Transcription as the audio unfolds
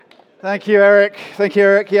Thank you, Eric. Thank you,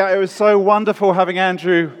 Eric. Yeah, it was so wonderful having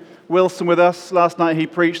Andrew Wilson with us. Last night he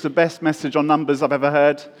preached the best message on numbers I've ever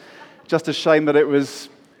heard. Just a shame that it was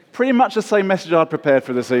pretty much the same message I'd prepared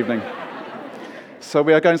for this evening. So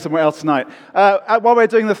we are going somewhere else tonight. While we're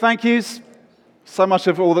doing the thank yous, so much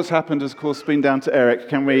of all that's happened has, of course, been down to Eric.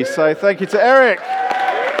 Can we say thank you to Eric?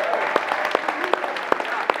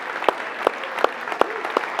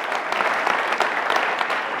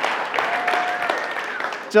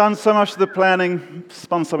 Done so much of the planning,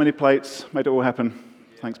 spun so many plates, made it all happen.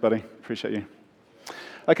 Thanks, buddy. Appreciate you.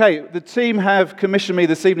 Okay, the team have commissioned me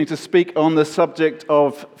this evening to speak on the subject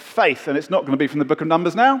of faith, and it's not going to be from the book of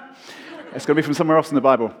Numbers now. It's going to be from somewhere else in the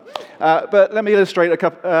Bible. But let me illustrate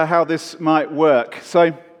how this might work. So,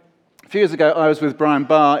 a few years ago, I was with Brian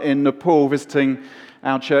Barr in Nepal visiting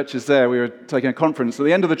our churches there. We were taking a conference. At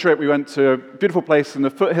the end of the trip, we went to a beautiful place in the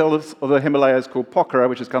foothills of the Himalayas called Pokhara,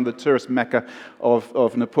 which is kind of the tourist mecca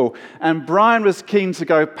of Nepal. And Brian was keen to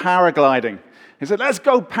go paragliding. He said, let's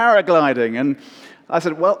go paragliding. And I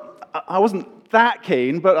said, well, I wasn't that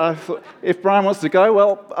keen, but I thought, if Brian wants to go,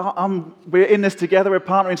 well, we're in this together, we're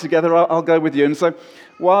partnering together, I'll go with you. And so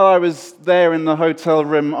while I was there in the hotel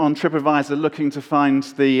room on TripAdvisor looking to find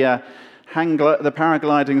the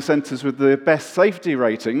paragliding centres with the best safety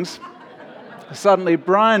ratings, suddenly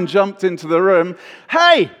Brian jumped into the room.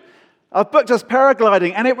 Hey, I've booked us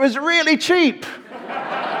paragliding and it was really cheap.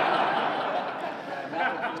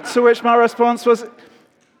 To which my response was,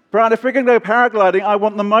 Brian, if we're going to go paragliding, I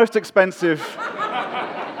want the most expensive.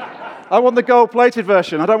 I want the gold-plated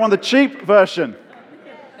version. I don't want the cheap version.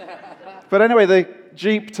 But anyway, the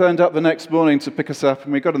Jeep turned up the next morning to pick us up,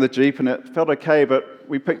 and we got in the Jeep, and it felt okay, but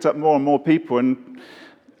we picked up more and more people, and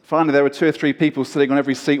finally there were 2 or 3 people sitting on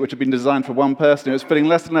every seat which had been designed for one person. It was feeling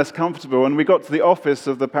less and less comfortable, and we got to the office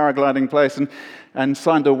of the paragliding place and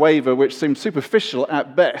signed a waiver which seemed superficial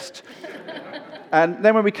at best. And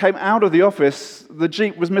then when we came out of the office, the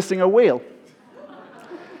Jeep was missing a wheel.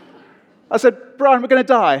 I said, Brian, we're going to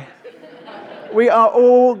die. We are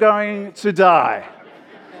all going to die.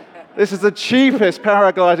 This is the cheapest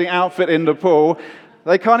paragliding outfit in Nepal.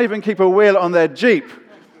 They can't even keep a wheel on their Jeep.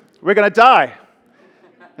 We're going to die.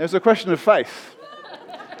 It was a question of faith.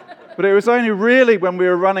 But it was only really when we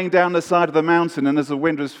were running down the side of the mountain and as the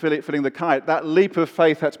wind was filling the kite, that leap of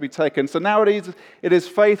faith had to be taken. So now it is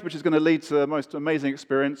faith which is going to lead to the most amazing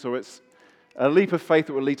experience, or it's a leap of faith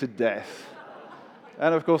that will lead to death.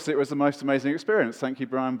 And of course, it was the most amazing experience. Thank you,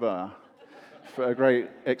 Brian Barr, for a great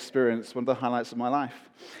experience, one of the highlights of my life.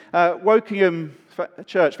 Wokingham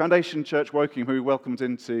Church, Foundation Church Wokingham, who we welcomed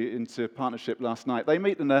into partnership last night, they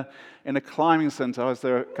meet in a climbing centre. I was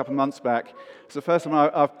there a couple of months back. It's the first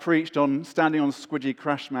time I've preached on standing on squidgy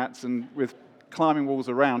crash mats and with climbing walls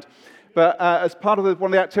around. But as part of one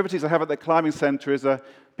of the activities I have at the climbing centre is a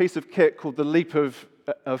piece of kit called the Leap of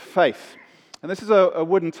Faith. And this is a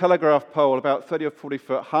wooden telegraph pole about 30 or 40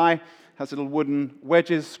 foot high. Has little wooden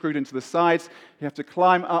wedges screwed into the sides. You have to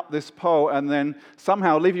climb up this pole and then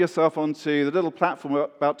somehow leave yourself onto the little platform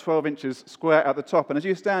about 12 inches square at the top. And as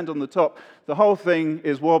you stand on the top, the whole thing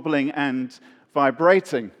is wobbling and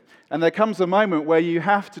vibrating. And there comes a moment where you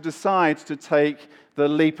have to decide to take the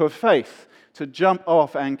leap of faith, to jump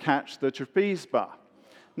off and catch the trapeze bar.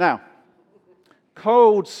 Now,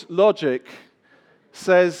 cold logic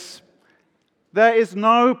says there is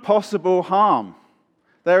no possible harm.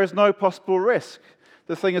 There is no possible risk.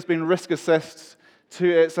 The thing has been risk assessed to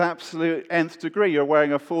its absolute nth degree. You're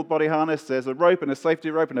wearing a full body harness, there's a rope and a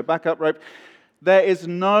safety rope and a backup rope. There is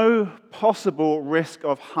no possible risk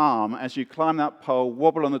of harm as you climb that pole,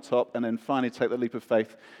 wobble on the top, and then finally take the leap of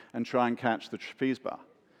faith and try and catch the trapeze bar.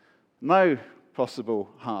 No possible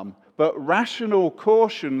harm. But rational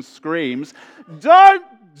caution screams, don't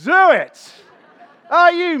do it!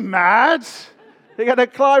 Are you mad? You're going to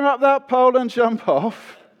climb up that pole and jump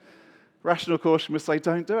off. Rational caution would say,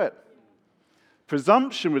 don't do it.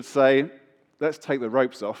 Presumption would say, let's take the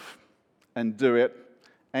ropes off and do it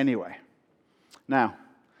anyway. Now,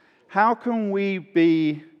 how can we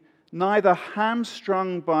be neither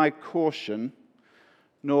hamstrung by caution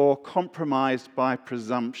nor compromised by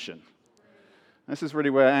presumption? This is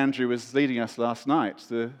really where Andrew was leading us last night,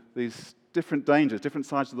 these different dangers, different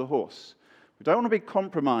sides of the horse. We don't want to be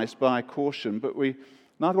compromised by caution, but we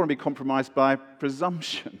neither want to be compromised by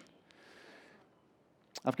presumption.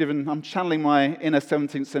 I'm channeling my inner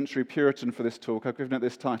 17th century Puritan for this talk. I've given it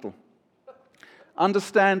this title.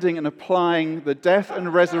 Understanding and applying the death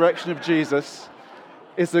and resurrection of Jesus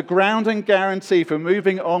is the ground and guarantee for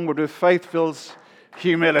moving onward with faith-filled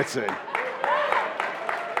humility.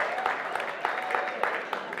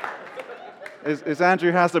 Is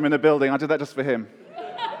Andrew Haslam in the building? I did that just for him.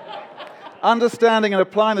 Understanding and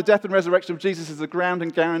applying the death and resurrection of Jesus is the ground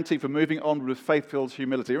and guarantee for moving on with faith-filled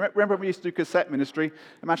humility. Remember when we used to do cassette ministry?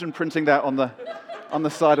 Imagine printing that on the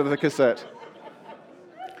side of the cassette.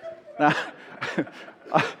 Now,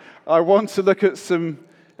 I want to look at some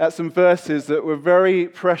verses that were very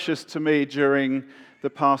precious to me during the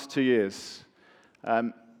past 2 years.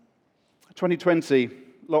 2020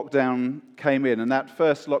 lockdown came in, and that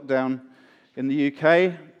first lockdown in the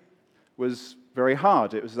UK was very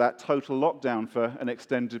hard. It was that total lockdown for an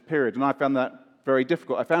extended period, and I found that very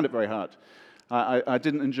difficult. I found it very hard. I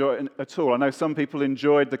didn't enjoy it at all. I know some people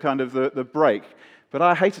enjoyed the kind of the break, but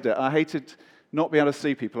I hated it. I hated not being able to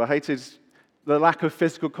see people. I hated the lack of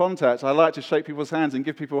physical contact. I liked to shake people's hands and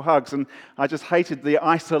give people hugs, and I just hated the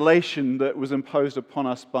isolation that was imposed upon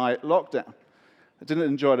us by lockdown. I didn't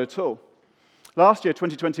enjoy it at all. Last year,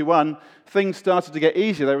 2021, things started to get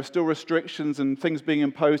easier. There were still restrictions and things being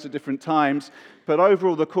imposed at different times, but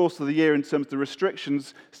overall, the course of the year in terms of the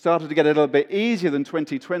restrictions started to get a little bit easier than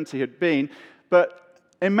 2020 had been. But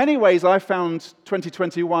in many ways, I found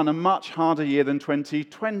 2021 a much harder year than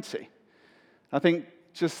 2020. I think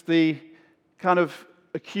just the kind of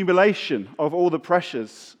accumulation of all the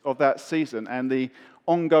pressures of that season and the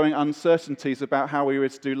ongoing uncertainties about how we were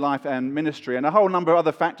to do life and ministry, and a whole number of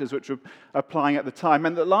other factors which were applying at the time,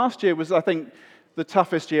 meant that last year was, I think, the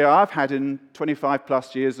toughest year I've had in 25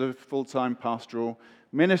 plus years of full-time pastoral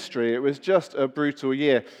ministry. It was just a brutal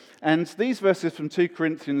year. And these verses from 2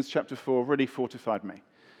 Corinthians chapter 4 really fortified me.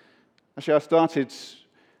 Actually, I started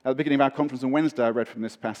at the beginning of our conference on Wednesday, I read from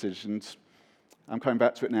this passage, and I'm coming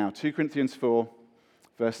back to it now. 2 Corinthians 4,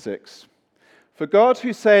 verse 6. For God,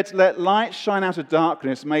 who said, "Let light shine out of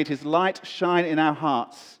darkness," made his light shine in our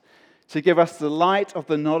hearts to give us the light of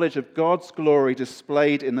the knowledge of God's glory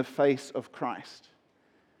displayed in the face of Christ.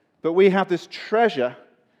 But we have this treasure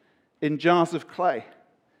in jars of clay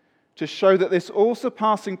to show that this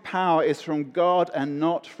all-surpassing power is from God and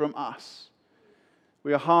not from us.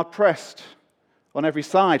 We are hard-pressed on every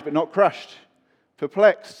side, but not crushed,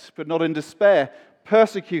 perplexed, but not in despair,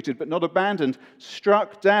 persecuted, but not abandoned,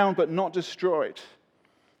 struck down, but not destroyed.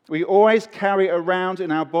 We always carry around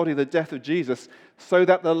in our body the death of Jesus, so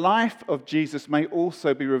that the life of Jesus may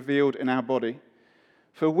also be revealed in our body.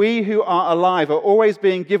 For we who are alive are always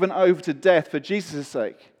being given over to death for Jesus'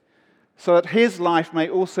 sake, so that his life may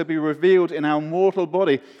also be revealed in our mortal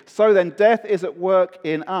body. So then, death is at work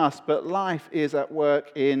in us, but life is at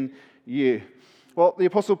work in you. What the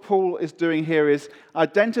Apostle Paul is doing here is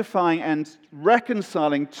identifying and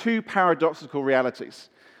reconciling two paradoxical realities.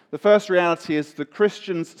 The first reality is the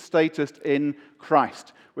Christian's status in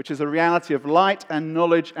Christ, which is a reality of light and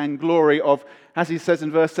knowledge and glory of, as he says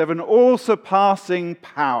in verse 7, all-surpassing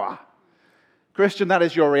power. Christian, that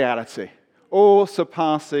is your reality.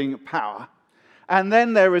 All-surpassing power. And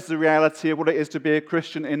then there is the reality of what it is to be a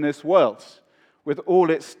Christian in this world, with all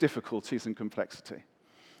its difficulties and complexity.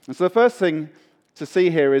 And so the first thing to see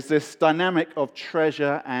here is this dynamic of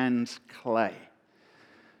treasure and clay.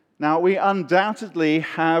 Now, we undoubtedly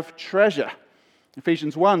have treasure.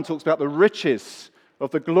 Ephesians 1 talks about the riches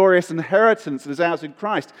of the glorious inheritance that is ours in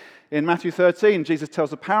Christ. In Matthew 13, Jesus tells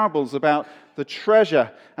the parables about the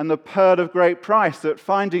treasure and the pearl of great price, that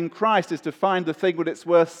finding Christ is to find the thing that it's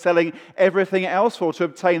worth selling everything else for. To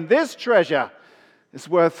obtain this treasure, it's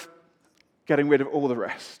worth getting rid of all the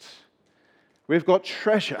rest. We've got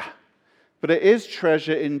treasure, but it is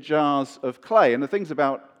treasure in jars of clay. And the things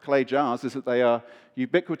about clay jars is that they are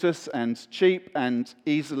ubiquitous and cheap and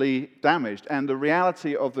easily damaged. And the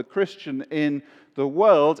reality of the Christian in the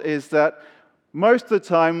world is that most of the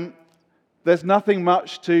time there's nothing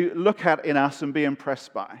much to look at in us and be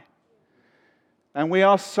impressed by. And we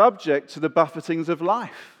are subject to the buffetings of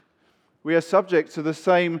life. We are subject to the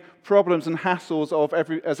same problems and hassles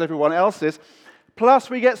as everyone else is. Plus,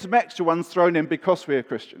 we get some extra ones thrown in because we are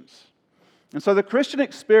Christians. And so the Christian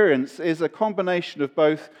experience is a combination of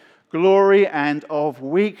both glory and of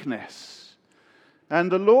weakness.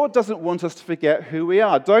 And the Lord doesn't want us to forget who we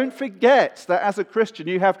are. Don't forget that as a Christian,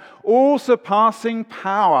 you have all-surpassing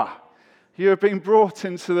power. You have been brought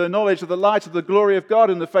into the knowledge of the light of the glory of God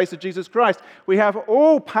in the face of Jesus Christ. We have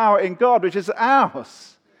all power in God, which is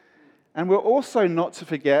ours. And we're also not to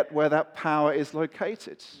forget where that power is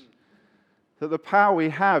located. That the power we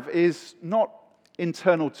have is not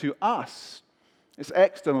internal to us. It's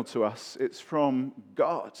external to us. It's from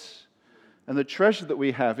God. And the treasure that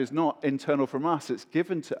we have is not internal from us. It's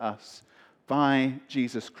given to us by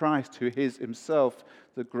Jesus Christ, who is himself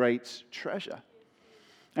the great treasure.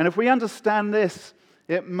 And if we understand this,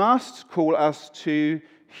 it must call us to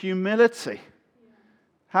humility.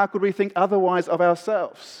 How could we think otherwise of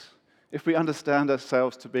ourselves if we understand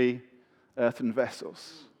ourselves to be earthen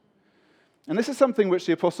vessels. And this is something which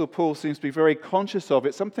the Apostle Paul seems to be very conscious of.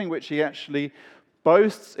 It's something which he actually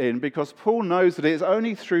boasts in, because Paul knows that it is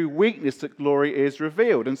only through weakness that glory is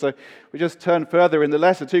revealed. And so we just turn further in the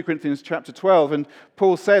letter, 2 Corinthians chapter 12, and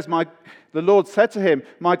Paul says, the Lord said to him,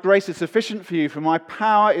 "My grace is sufficient for you, for my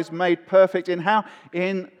power is made perfect in how?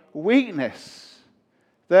 In weakness.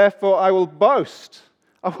 Therefore I will boast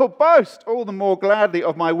all the more gladly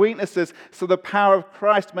of my weaknesses, so the power of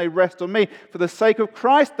Christ may rest on me. For the sake of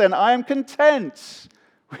Christ, then, I am content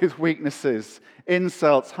with weaknesses,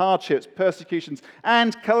 insults, hardships, persecutions,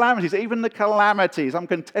 and calamities." Even the calamities, I'm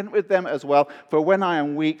content with them as well. For when I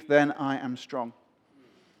am weak, then I am strong.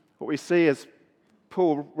 What we see as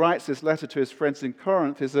Paul writes this letter to his friends in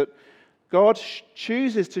Corinth is that God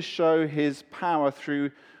chooses to show his power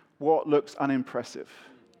through what looks unimpressive.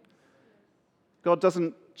 God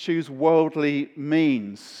doesn't choose worldly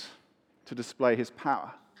means to display his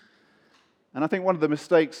power. And I think one of the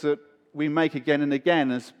mistakes that we make again and again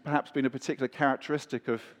has perhaps been a particular characteristic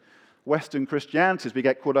of Western Christianity as we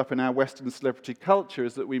get caught up in our Western celebrity culture,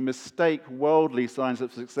 is that we mistake worldly signs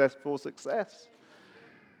of success for success.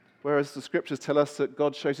 Whereas the scriptures tell us that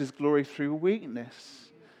God shows his glory through weakness,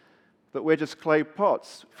 that we're just clay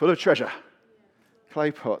pots full of treasure.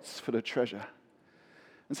 Clay pots full of treasure.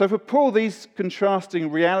 And so for Paul, these contrasting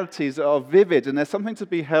realities are vivid, and there's something to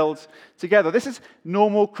be held together. This is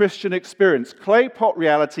normal Christian experience, clay pot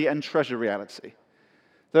reality and treasure reality.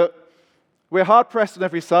 That we're hard-pressed on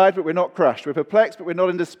every side, but we're not crushed. We're perplexed, but we're not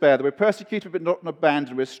in despair. That we're persecuted, but not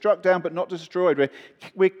abandoned. We're struck down, but not destroyed.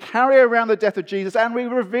 We carry around the death of Jesus, and we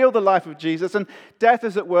reveal the life of Jesus, and death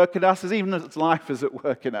is at work in us, as even as life is at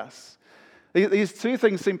work in us. These two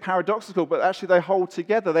things seem paradoxical, but actually they hold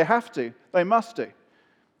together. They have to. They must do.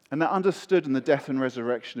 And they're understood in the death and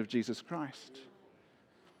resurrection of Jesus Christ.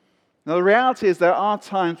 Now, the reality is there are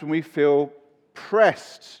times when we feel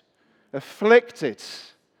pressed, afflicted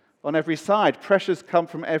on every side. Pressures come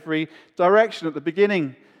from every direction. At the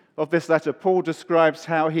beginning of this letter, Paul describes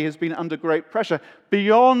how he has been under great pressure,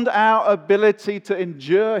 beyond our ability to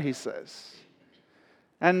endure, he says.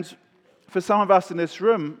 And for some of us in this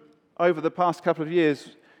room, over the past couple of years,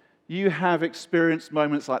 you have experienced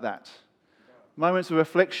moments like that. Moments of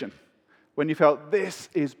affliction when you felt, this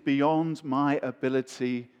is beyond my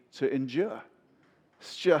ability to endure.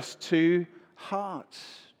 It's just too hard.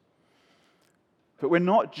 But we're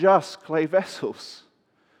not just clay vessels.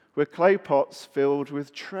 We're clay pots filled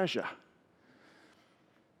with treasure.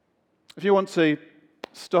 If you want to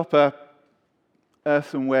stop an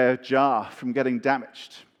earthenware jar from getting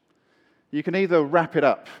damaged, you can either wrap it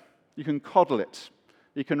up, you can coddle it,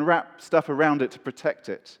 you can wrap stuff around it to protect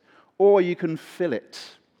it, or you can fill it.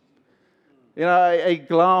 You know, a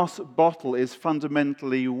glass bottle is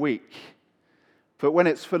fundamentally weak, but when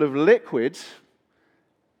it's full of liquid,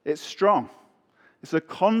 it's strong. It's the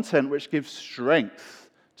content which gives strength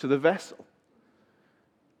to the vessel.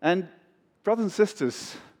 And brothers and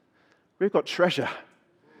sisters, we've got treasure.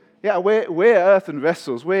 Yeah, we're earthen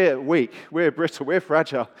vessels. We're weak. We're brittle. We're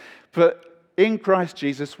fragile. But in Christ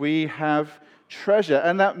Jesus, we have treasure,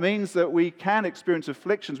 and that means that we can experience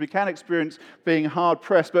afflictions, we can experience being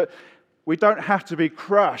hard-pressed, but we don't have to be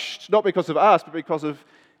crushed, not because of us, but because of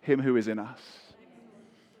him who is in us.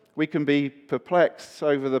 We can be perplexed.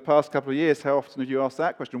 Over the past couple of years, how often have you asked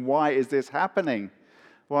that question? Why is this happening?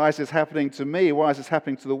 Why is this happening to me? Why is this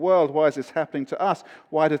happening to the world? Why is this happening to us?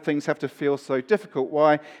 Why do things have to feel so difficult?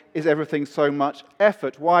 Why is everything so much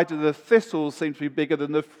effort? Why do the thistles seem to be bigger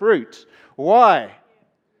than the fruit? Why?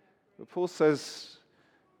 But Paul says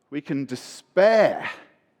we can despair,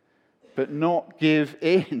 but not give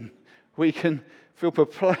in. We can feel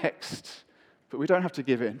perplexed, but we don't have to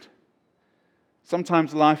give in.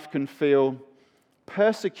 Sometimes life can feel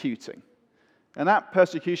persecuting, and that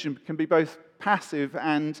persecution can be both passive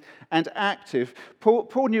and active.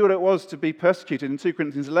 Paul knew what it was to be persecuted. In 2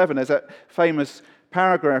 Corinthians 11, there's that famous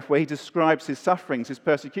paragraph where he describes his sufferings, his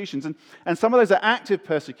persecutions, and some of those are active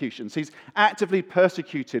persecutions. He's actively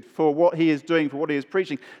persecuted for what he is doing, for what he is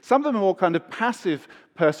preaching. Some of them are more kind of passive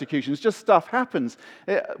persecutions, just stuff happens.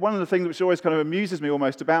 One of the things which always kind of amuses me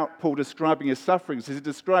almost about Paul describing his sufferings is he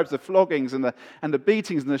describes the floggings and the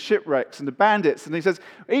beatings and the shipwrecks and the bandits, and he says,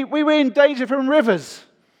 we were in danger from rivers.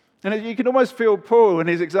 And you can almost feel Paul and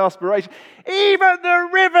his exasperation. Even the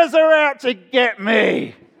rivers are out to get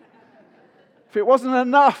me. If it wasn't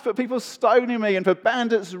enough for people stoning me and for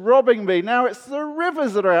bandits robbing me, now it's the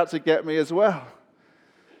rivers that are out to get me as well.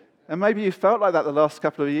 And maybe you felt like that the last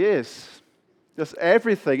couple of years. Just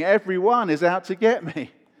everything, everyone is out to get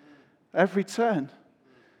me. Every turn.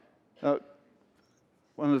 One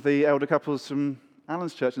of the elder couples from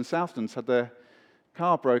Alan's church in Southlands had their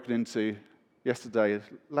car broken into yesterday, a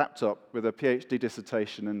laptop with a PhD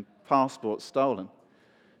dissertation and passport stolen.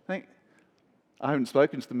 I haven't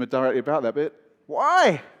spoken to them directly about that, but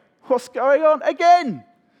why? What's going on? Again!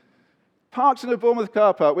 Parked in a Bournemouth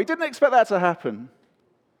car park. We didn't expect that to happen.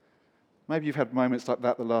 Maybe you've had moments like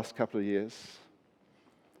that the last couple of years.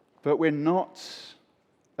 But we're not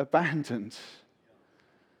abandoned.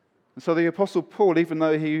 And so the Apostle Paul, even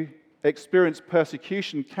though he experienced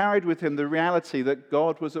persecution, carried with him the reality that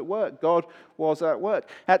God was at work. God was at work.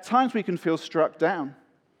 At times we can feel struck down.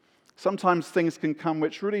 Sometimes things can come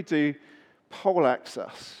which really do poleaxe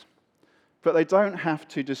us, but they don't have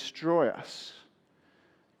to destroy us.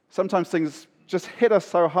 Sometimes things just hit us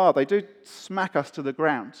so hard, they do smack us to the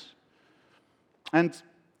ground. And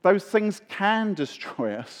those things can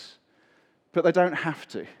destroy us, but they don't have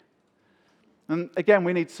to. And again,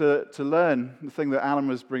 we need to learn the thing that Alan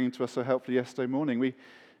was bringing to us so helpfully yesterday morning. We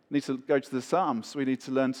need to go to the Psalms. We need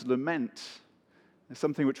to learn to lament. It's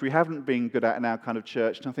something which we haven't been good at in our kind of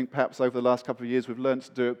church. And I think perhaps over the last couple of years we've learned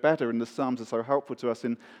to do it better, and the Psalms are so helpful to us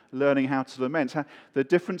in learning how to lament. The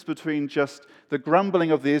difference between just the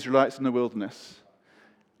grumbling of the Israelites in the wilderness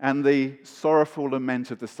and the sorrowful lament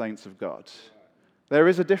of the saints of God. There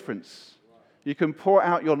is a difference. You can pour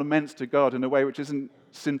out your laments to God in a way which isn't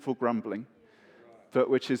sinful grumbling, but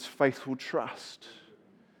which is faithful trust.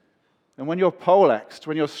 And when you're poleaxed,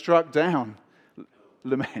 when you're struck down,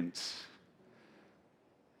 lament.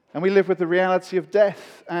 And we live with the reality of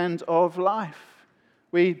death and of life.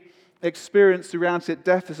 We experience the reality that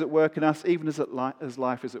death is at work in us, even as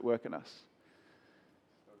life is at work in us.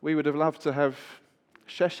 We would have loved to have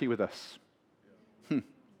Sheshi with us.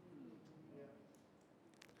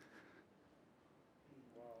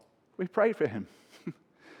 We prayed for him.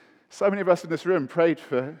 So many of us in this room prayed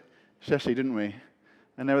for Sheshi, didn't we?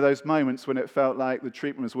 And there were those moments when it felt like the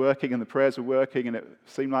treatment was working and the prayers were working, and it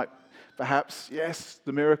seemed like perhaps, yes,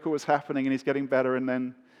 the miracle was happening and he's getting better, and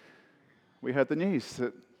then we heard the news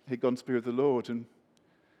that he'd gone to be with the Lord. And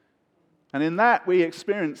in that, we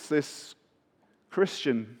experienced this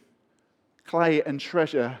Christian clay and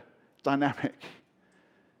treasure dynamic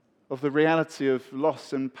of the reality of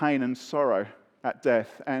loss and pain and sorrow at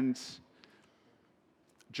death, and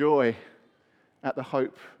joy at the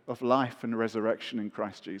hope of life and resurrection in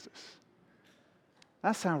Christ Jesus.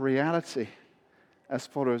 That's our reality as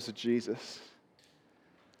followers of Jesus.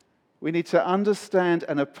 We need to understand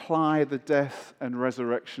and apply the death and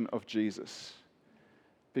resurrection of Jesus,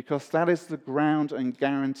 because that is the ground and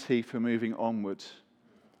guarantee for moving onward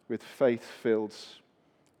with faith-filled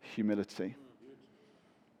humility.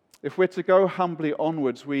 If we're to go humbly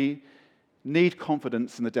onwards, we need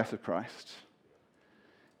confidence in the death of Christ.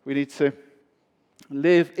 We need to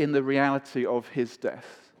live in the reality of his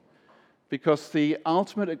death, because the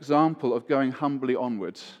ultimate example of going humbly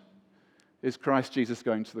onwards is Christ Jesus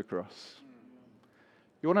going to the cross.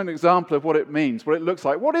 You want an example of what it means, what it looks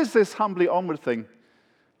like? What is this humbly onward thing?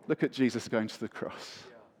 Look at Jesus going to the cross.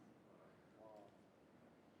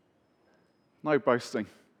 No boasting,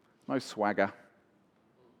 no swagger,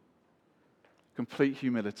 complete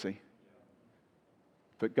humility,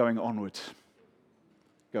 but going onwards.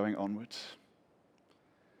 Going onwards.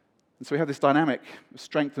 And so we have this dynamic of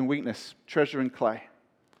strength and weakness, treasure and clay.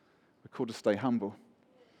 We're called to stay humble.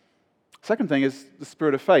 Second thing is the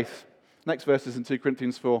spirit of faith. Next verse is in 2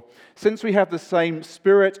 Corinthians 4. Since we have the same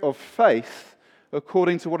spirit of faith,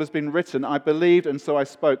 according to what has been written, I believed and so I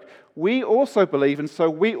spoke. We also believe and so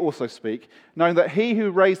we also speak, knowing that he who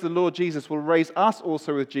raised the Lord Jesus will raise us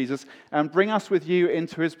also with Jesus and bring us with you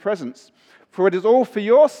into his presence. For it is all for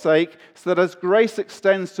your sake, so that as grace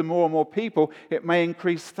extends to more and more people, it may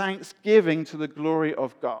increase thanksgiving to the glory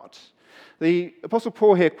of God. The Apostle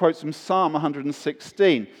Paul here quotes from Psalm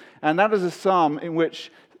 116, and that is a psalm in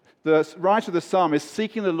which the writer of the psalm is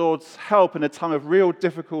seeking the Lord's help in a time of real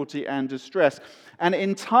difficulty and distress. And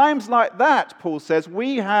in times like that, Paul says,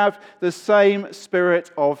 we have the same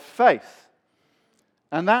spirit of faith.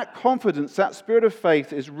 And that confidence, that spirit of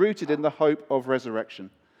faith, is rooted in the hope of resurrection.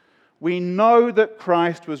 We know that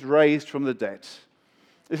Christ was raised from the dead.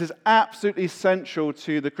 This is absolutely central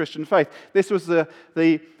to the Christian faith. This was the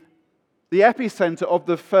epicenter of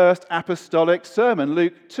the first apostolic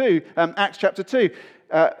sermon, Acts chapter 2.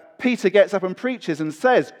 Peter gets up and preaches and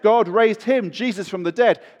says, God raised him, Jesus, from the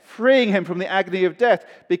dead, freeing him from the agony of death,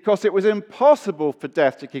 because it was impossible for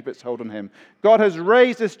death to keep its hold on him. God has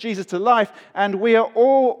raised this Jesus to life, and we are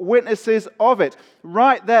all witnesses of it.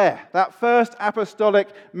 Right there, that first apostolic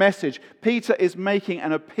message, Peter is making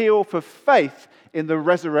an appeal for faith in the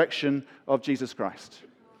resurrection of Jesus Christ.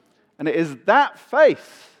 And it is that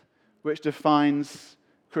faith which defines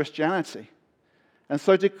Christianity. And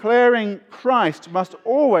so declaring Christ must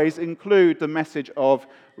always include the message of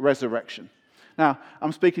resurrection. Now,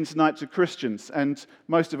 I'm speaking tonight to Christians, and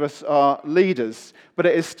most of us are leaders, but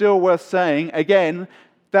it is still worth saying, again,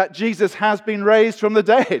 that Jesus has been raised from the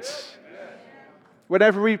dead.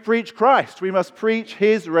 Whenever we preach Christ, we must preach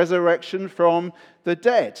his resurrection from the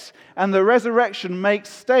dead. And the resurrection makes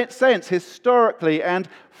sense historically and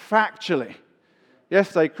factually.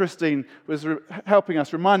 Yesterday, Christine was helping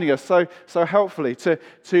us, reminding us so helpfully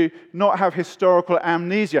to not have historical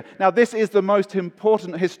amnesia. Now, this is the most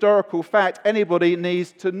important historical fact anybody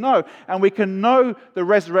needs to know. And we can know the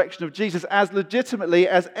resurrection of Jesus as legitimately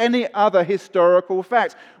as any other historical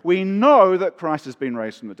fact. We know that Christ has been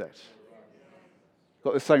raised from the dead.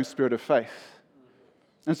 Got the same spirit of faith.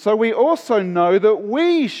 And so we also know that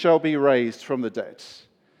we shall be raised from the dead.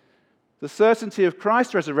 The certainty of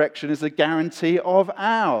Christ's resurrection is a guarantee of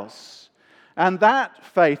ours. And that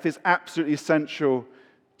faith is absolutely essential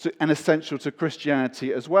to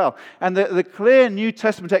Christianity as well. And the clear New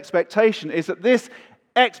Testament expectation is that this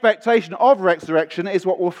expectation of resurrection is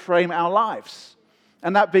what will frame our lives.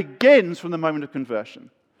 And that begins from the moment of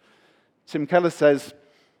conversion. Tim Keller says,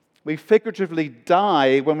 we figuratively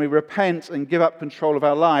die when we repent and give up control of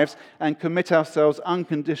our lives and commit ourselves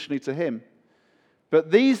unconditionally to him.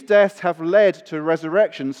 But these deaths have led to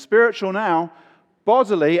resurrection, spiritual now,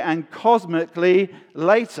 bodily and cosmically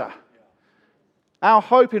later. Our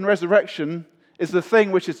hope in resurrection is the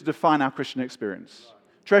thing which is to define our Christian experience.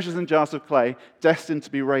 Treasures in jars of clay, destined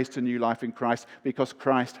to be raised to new life in Christ because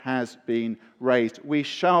Christ has been raised. We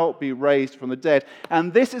shall be raised from the dead.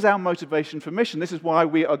 And this is our motivation for mission. This is why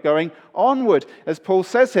we are going onward, as Paul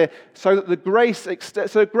says here, so that grace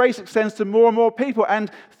extends to more and more people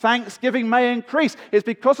and thanksgiving may increase. It's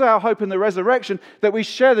because of our hope in the resurrection that we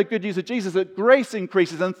share the good news of Jesus, that grace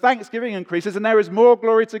increases and thanksgiving increases, and there is more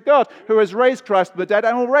glory to God who has raised Christ from the dead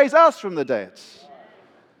and will raise us from the dead.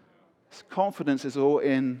 Confidence is all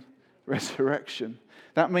in resurrection.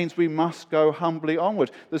 That means we must go humbly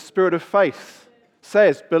onward. The spirit of faith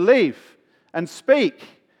says, believe and speak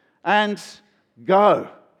and go.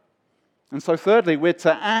 And so thirdly, we're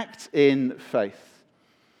to act in faith.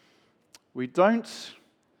 We don't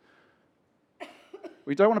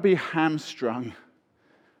want to be hamstrung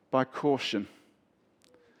by caution.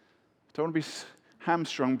 We don't want to be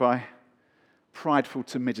hamstrung by prideful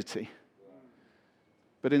timidity.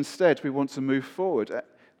 But instead, we want to move forward.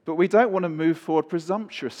 But we don't want to move forward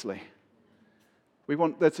presumptuously. We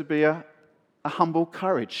want there to be a humble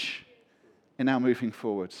courage in our moving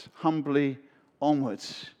forward, humbly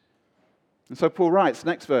onwards. And so Paul writes,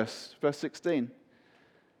 next verse 16.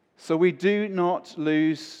 So we do not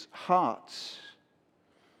lose heart.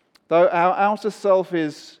 Though our outer self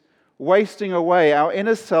is wasting away, our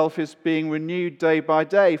inner self is being renewed day by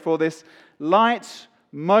day. For this light,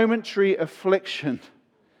 momentary affliction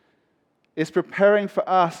is preparing for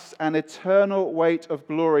us an eternal weight of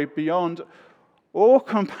glory beyond all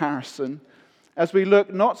comparison as we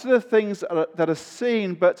look not to the things that are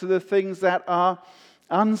seen, but to the things that are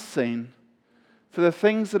unseen. For the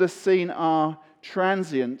things that are seen are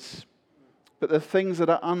transient, but the things that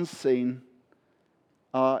are unseen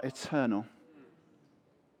are eternal.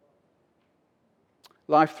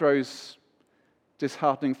 Life throws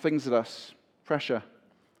disheartening things at us: pressure,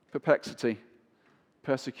 perplexity,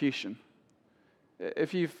 persecution.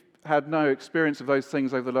 If you've had no experience of those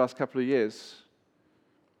things over the last couple of years,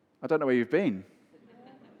 I don't know where you've been.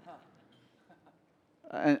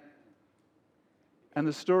 And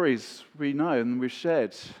the stories we know and we've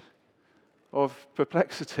shared of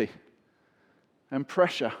perplexity and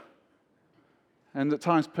pressure and at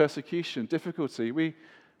times persecution, difficulty, we've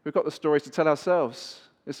got the stories to tell ourselves.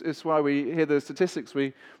 It's why we hear the statistics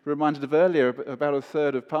we were reminded of earlier, about a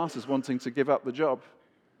third of pastors wanting to give up the job.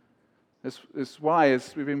 It's why,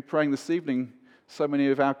 as we've been praying this evening, so many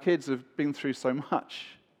of our kids have been through so much.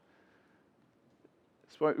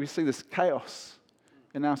 It's why we see this chaos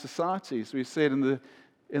in our societies. We see it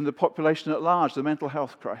in the population at large, the mental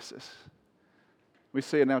health crisis. We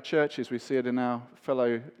see it in our churches. We see it in our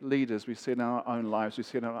fellow leaders. We see it in our own lives. We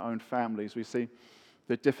see it in our own families. We see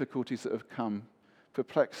the difficulties that have come,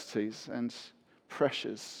 perplexities and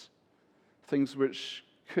pressures, things which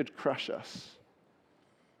could crush us.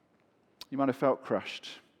 You might have felt crushed.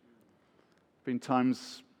 Been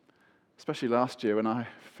times, especially last year, when I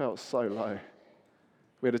felt so low.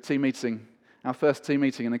 We had a team meeting, our first team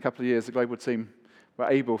meeting in a couple of years. The global team were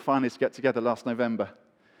able finally to get together last November.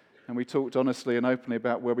 And we talked honestly and openly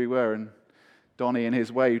about where we were. And Donnie, in his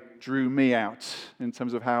way, drew me out in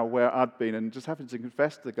terms of where I'd been. And just having to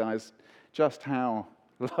confess to the guys just how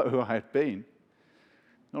low I had been.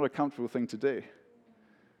 Not a comfortable thing to do.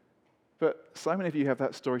 But so many of you have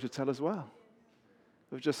that story to tell as well,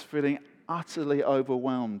 of just feeling utterly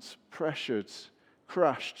overwhelmed, pressured,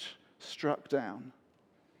 crushed, struck down.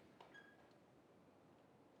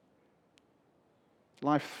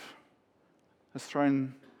 Life has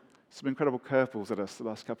thrown some incredible curveballs at us the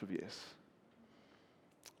last couple of years.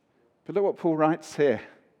 But look what Paul writes here.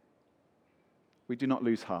 We do not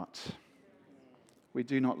lose heart. We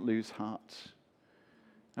do not lose heart.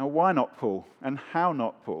 Now, why not Paul? And how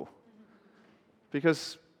not Paul?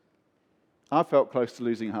 Because I felt close to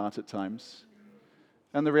losing heart at times.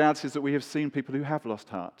 And the reality is that we have seen people who have lost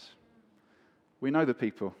heart. We know the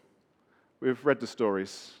people. We've read the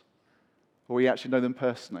stories. Or we actually know them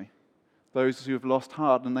personally. Those who have lost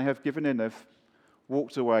heart and they have given in, they've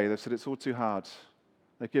walked away, they've said it's all too hard.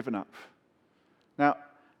 They've given up. Now,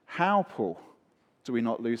 how, Paul, do we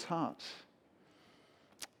not lose heart?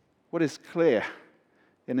 What is clear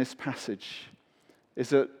in this passage is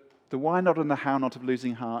that the why not and the how not of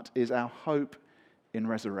losing heart is our hope in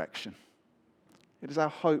resurrection. It is our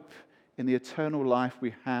hope in the eternal life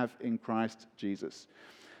we have in Christ Jesus.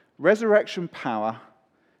 Resurrection power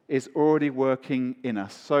is already working in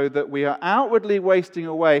us, so that we are outwardly wasting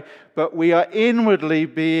away, but we are inwardly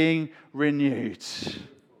being renewed.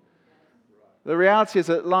 The reality is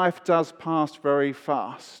that life does pass very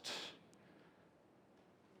fast.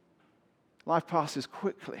 Life passes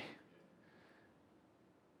quickly.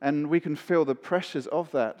 And we can feel the pressures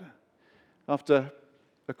of that. After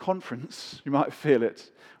a conference, you might feel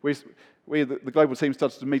it. The global team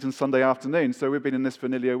started to meet on Sunday afternoon, so we've been in this for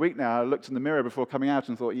nearly a week now. I looked in the mirror before coming out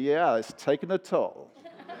and thought, yeah, it's taken a toll.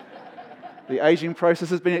 The aging process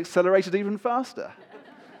has been accelerated even faster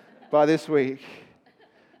by this week.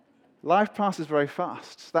 Life passes very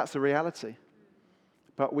fast. That's a reality.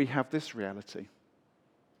 But we have this reality.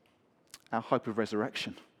 Our hope of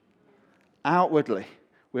resurrection. Outwardly,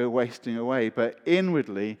 we're wasting away, but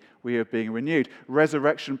inwardly, we are being renewed.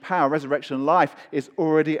 Resurrection power, resurrection life is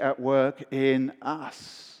already at work in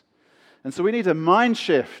us. And so we need a mind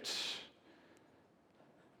shift.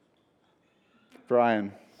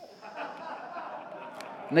 Brian.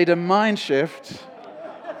 Need a mind shift.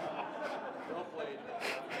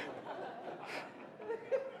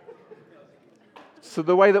 So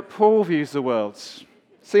the way that Paul views the world.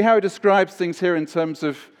 See how he describes things here in terms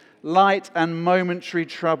of light and momentary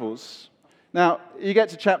troubles. Now, you get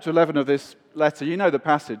to chapter 11 of this letter, you know the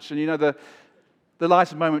passage, and you know the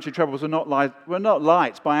light and momentary troubles were not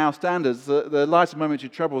light by our standards. The light and momentary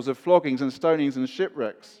troubles of floggings and stonings and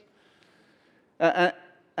shipwrecks. And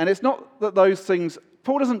it's not that those things,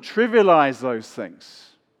 Paul doesn't trivialize those things.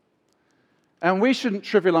 And we shouldn't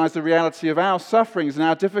trivialize the reality of our sufferings and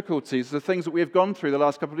our difficulties, the things that we have gone through the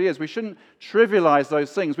last couple of years. We shouldn't trivialize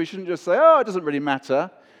those things. We shouldn't just say, oh, it doesn't really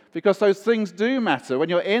matter, because those things do matter when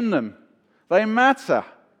you're in them. They matter.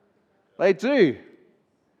 They do.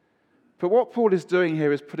 But what Paul is doing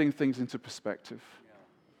here is putting things into perspective.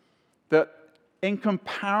 That in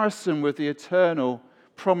comparison with the eternal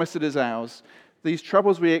promise that is ours, these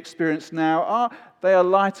troubles we experience now they are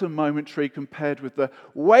light and momentary compared with the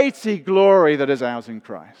weighty glory that is ours in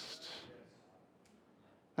Christ.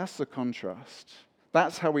 That's the contrast.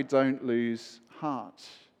 That's how we don't lose heart.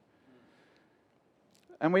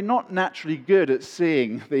 And we're not naturally good at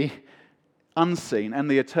seeing the unseen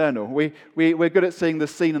and the eternal. We're good at seeing the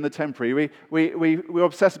seen and the temporary. We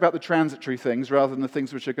obsess about the transitory things rather than the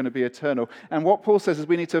things which are going to be eternal. And what Paul says is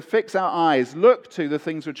we need to fix our eyes, look to the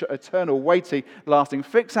things which are eternal, weighty, lasting.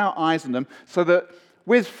 Fix our eyes on them so that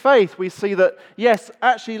with faith we see that, yes,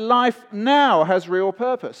 actually life now has real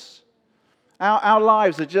purpose. Our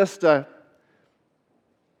lives are just a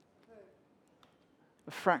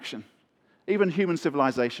fraction. Even human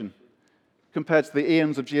civilization, compared to the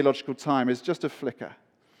eons of geological time, is just a flicker.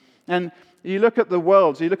 And you look at the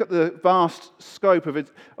world, you look at the vast scope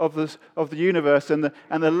of the universe and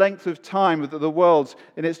the length of time that the world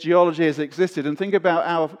in its geology has existed, and think about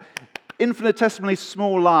our infinitesimally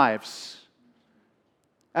small lives.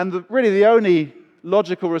 And really the only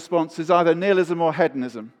logical response is either nihilism or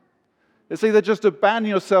hedonism. It's either just abandon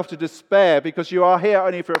yourself to despair because you are here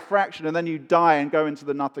only for a fraction and then you die and go into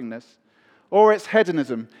the nothingness. Or it's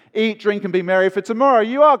hedonism. Eat, drink, and be merry, for tomorrow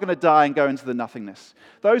you are going to die and go into the nothingness.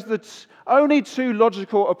 Those are the only two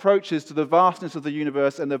logical approaches to the vastness of the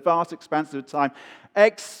universe and the vast expanse of time,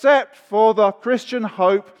 except for the Christian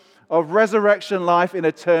hope of resurrection life in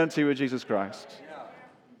eternity with Jesus Christ.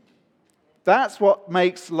 That's what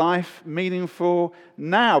makes life meaningful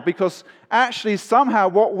now, because actually somehow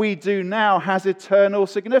what we do now has eternal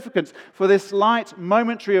significance. For this light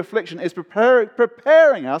momentary affliction is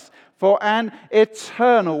preparing us for an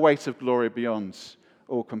eternal weight of glory beyond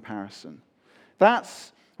all comparison.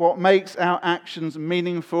 That's what makes our actions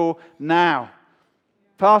meaningful now.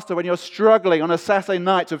 Pastor, when you're struggling on a Saturday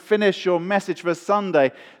night to finish your message for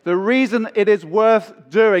Sunday, the reason it is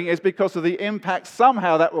worth doing is because of the impact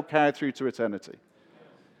somehow that will carry through to eternity.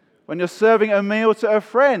 When you're serving a meal to a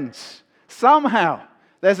friend, somehow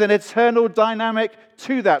there's an eternal dynamic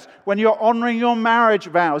to that. When you're honoring your marriage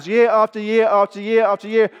vows year after year after year after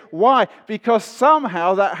year. Why? Because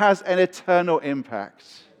somehow that has an eternal impact.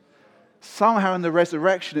 Somehow in the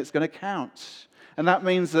resurrection it's going to count. And that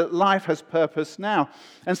means that life has purpose now.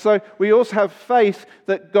 And so we also have faith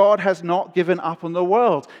that God has not given up on the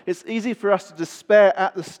world. It's easy for us to despair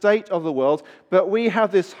at the state of the world, but we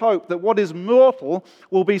have this hope that what is mortal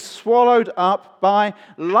will be swallowed up by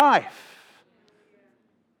life.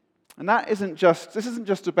 And this isn't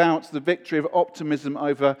just about the victory of optimism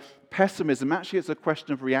over pessimism. Actually, it's a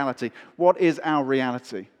question of reality. What is our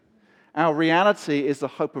reality? Our reality is the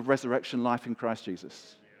hope of resurrection life in Christ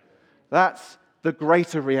Jesus. That's the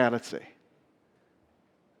greater reality.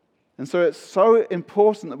 And so it's so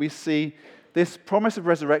important that we see this promise of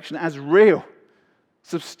resurrection as real,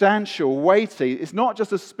 substantial, weighty. It's not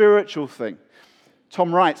just a spiritual thing.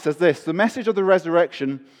 Tom Wright says this: the message of the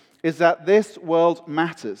resurrection is that this world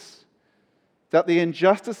matters, that the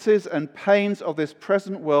injustices and pains of this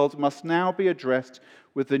present world must now be addressed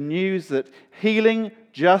with the news that healing,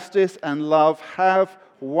 justice, and love have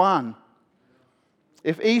won.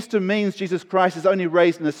 If Easter means Jesus Christ is only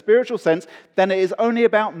raised in a spiritual sense, then it is only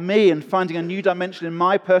about me and finding a new dimension in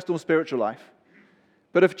my personal spiritual life.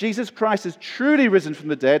 But if Jesus Christ is truly risen from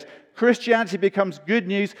the dead, Christianity becomes good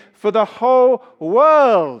news for the whole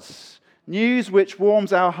world. News which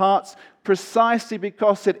warms our hearts precisely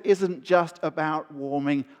because it isn't just about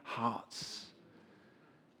warming hearts.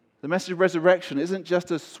 The message of resurrection isn't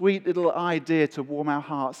just a sweet little idea to warm our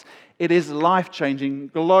hearts. It is life-changing,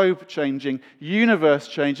 globe-changing,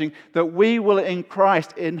 universe-changing, that we will in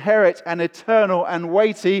Christ inherit an eternal and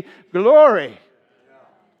weighty glory.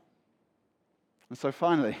 And so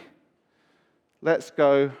finally, let's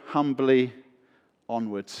go humbly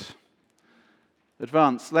onwards.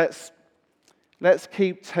 Advance. Let's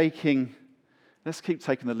keep taking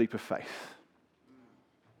the leap of faith.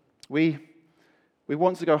 We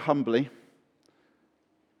want to go humbly,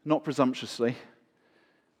 not presumptuously.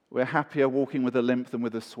 We're happier walking with a limp than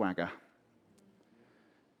with a swagger.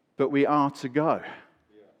 But we are to go.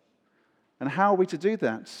 And how are we to do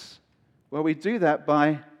that? Well, we do that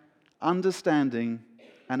by understanding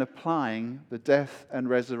and applying the death and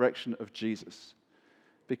resurrection of Jesus.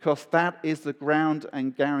 Because that is the ground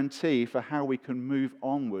and guarantee for how we can move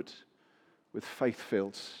onward with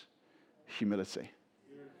faith-filled humility.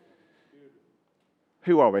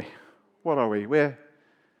 Who are we? What are we? We're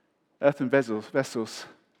earthen vessels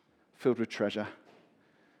filled with treasure.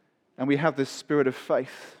 And we have this spirit of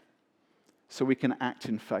faith so we can act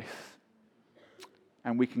in faith.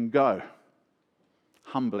 And we can go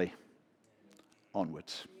humbly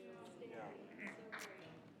onwards.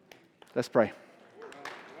 Let's pray.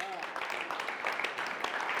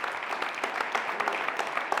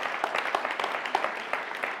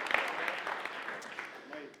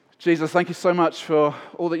 Jesus, thank you so much for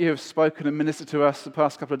all that you have spoken and ministered to us the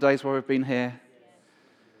past couple of days while we've been here.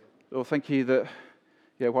 Lord, thank you that,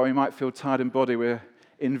 while we might feel tired in body, we're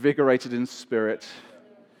invigorated in spirit.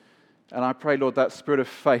 And I pray, Lord, that spirit of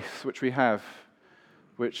faith which we have,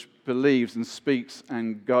 which believes and speaks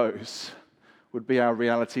and goes, would be our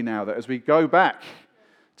reality now. That as we go back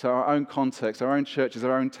to our own context, our own churches,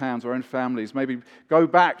 our own towns, our own families, maybe go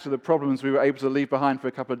back to the problems we were able to leave behind for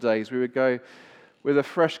a couple of days, we would go with a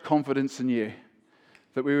fresh confidence in you,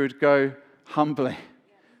 that we would go humbly,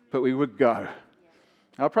 but we would go.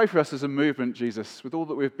 I pray for us as a movement, Jesus, with all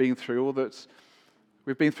that we've been through, all that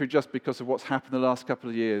we've been through just because of what's happened the last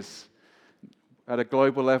couple of years, at a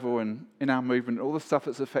global level and in our movement, all the stuff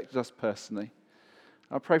that's affected us personally.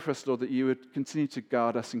 I pray for us, Lord, that you would continue to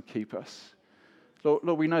guard us and keep us. Lord,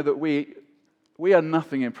 we know that we are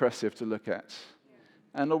nothing impressive to look at.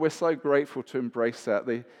 And Lord, we're so grateful to embrace that,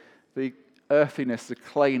 the earthiness, the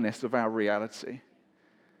clayness of our reality.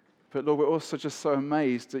 But Lord, we're also just so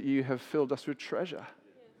amazed that you have filled us with treasure.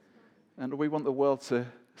 And we want the world to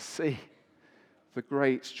see the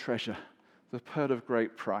great treasure, the pearl of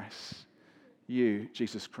great price, you,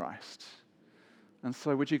 Jesus Christ. And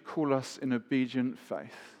so would you call us in obedient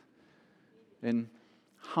faith, in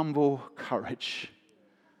humble courage,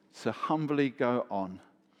 to humbly go on,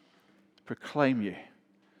 proclaim you,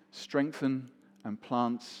 strengthen and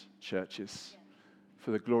plant churches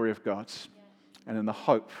for the glory of God and in the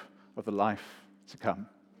hope of the life to come.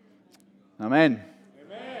 Amen.